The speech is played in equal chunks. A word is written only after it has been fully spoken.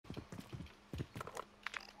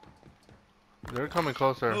They're coming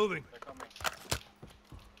closer. Moving.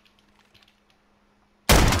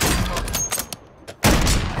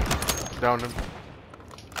 Down him.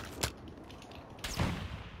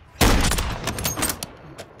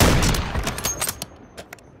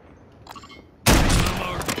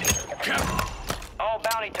 All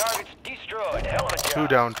bounty targets destroyed. Hell of a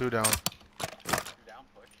job. Two down.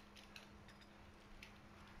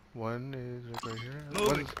 One is right here.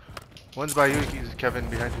 One's by you. He's Kevin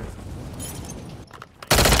behind you.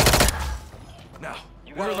 Now,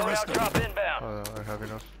 You got a loadout drop inbound. Oh, I have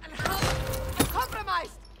enough.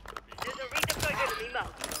 Compromised! There's a redeployed enemy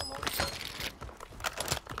mount.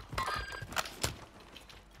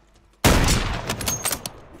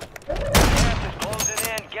 Gas is closing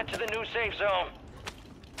in. Get to the new safe zone.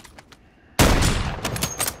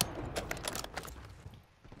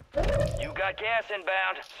 You got gas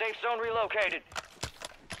inbound. Safe zone relocated.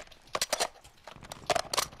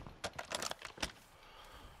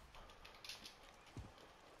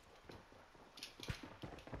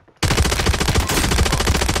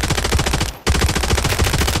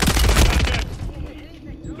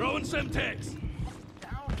 throwing Semtex.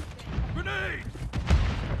 Grenade!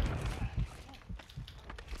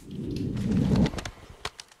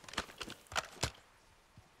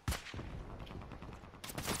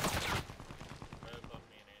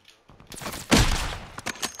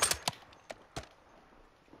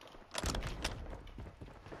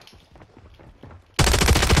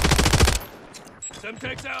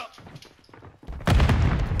 Semtex out.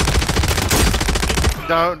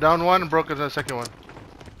 Down one, broke the second one.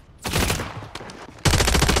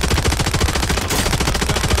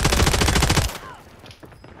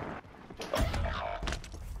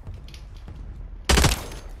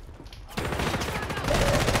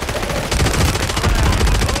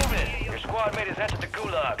 Move it. Your squad mate has entered the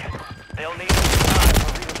gulag. They'll need some time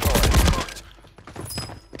for redeploy.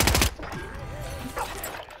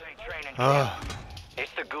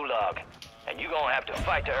 It's the gulag, and you're gonna have to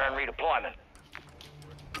fight to earn redeployment.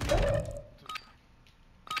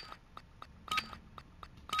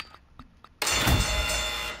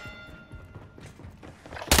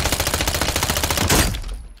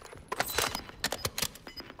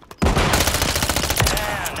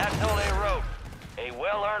 And that's all they wrote. A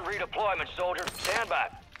well-earned redeployment, soldier. Stand by.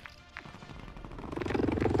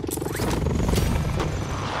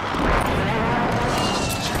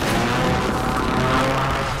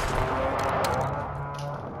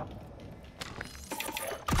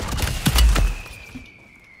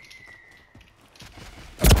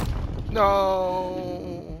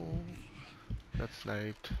 No, that's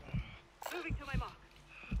sniped. Moving to my mark.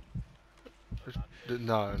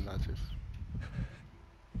 No, not safe.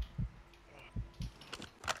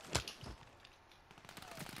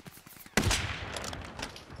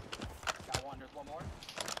 Got one, there's one more.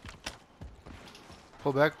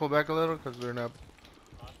 Pull back a little, because we're not.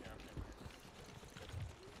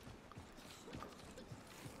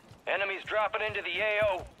 Enemies dropping into the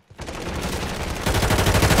AO.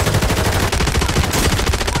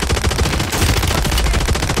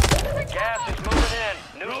 Gas is moving in.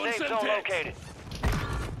 New Throwing safe zone Semtex. located.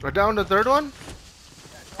 We're down the third one.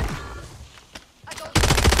 I don't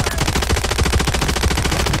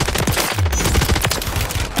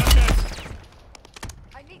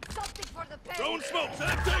I need something for the pain. Throwing smoke.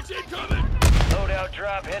 Semtex incoming. Loadout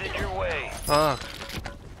drop headed your way. Fuck.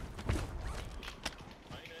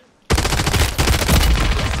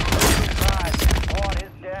 Squad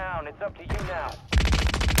is down. It's up to you now.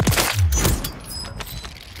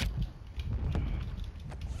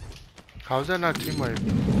 How's that not team wipe?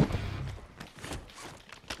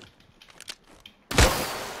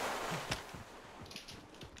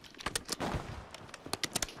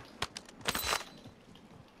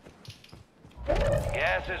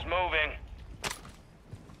 Gas is moving.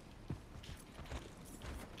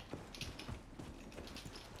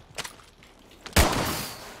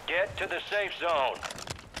 Get to the safe zone.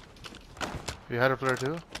 You had a player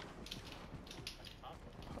too?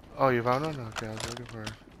 Oh, you found one? Okay, I was looking for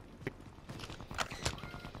it.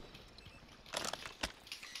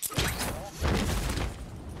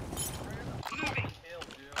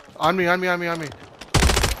 On me. Hold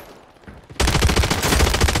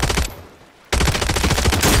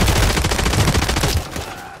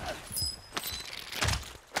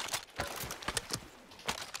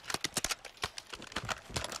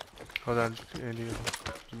on, Andy.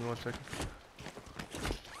 Give me 1 second.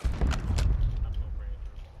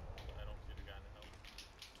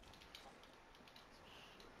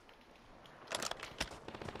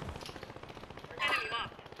 Enemy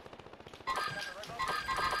marked.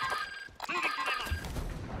 Moving to my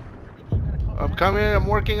mark. coming. I'm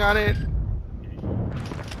working on it.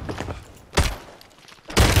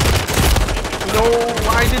 No,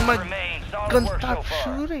 why did my Remain. Solid gun work stop so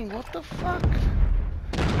far. shooting? What the fuck?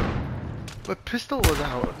 My pistol was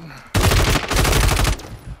out.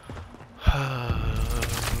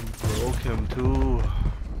 Broke him too.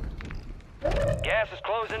 Gas is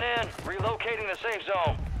closing in. Relocating the safe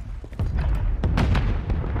zone.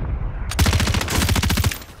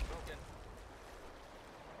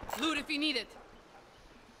 Loot if you need it.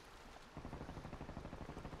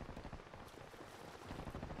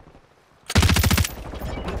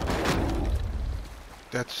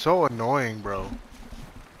 That's so annoying, bro.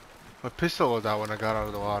 My pistol was out when I got out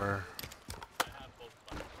of the water.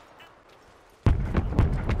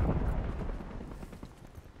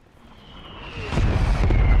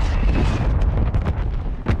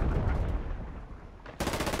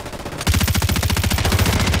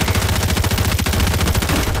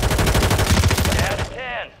 Down to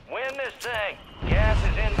 10. Win this thing. Gas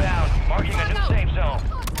is inbound. Marking a new safe zone.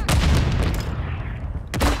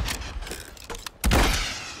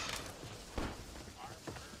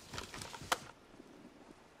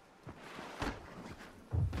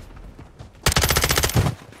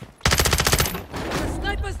 The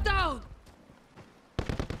sniper's down.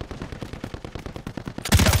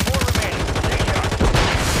 Got 4 remaining. Take shots.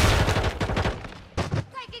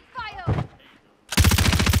 Taking fire.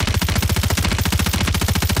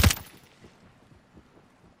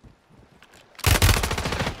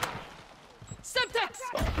 Semtex.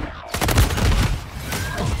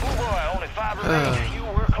 Oh boy, only 5 remaining. You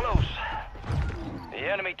were close. The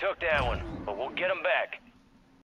enemy took that one, but we'll get them back.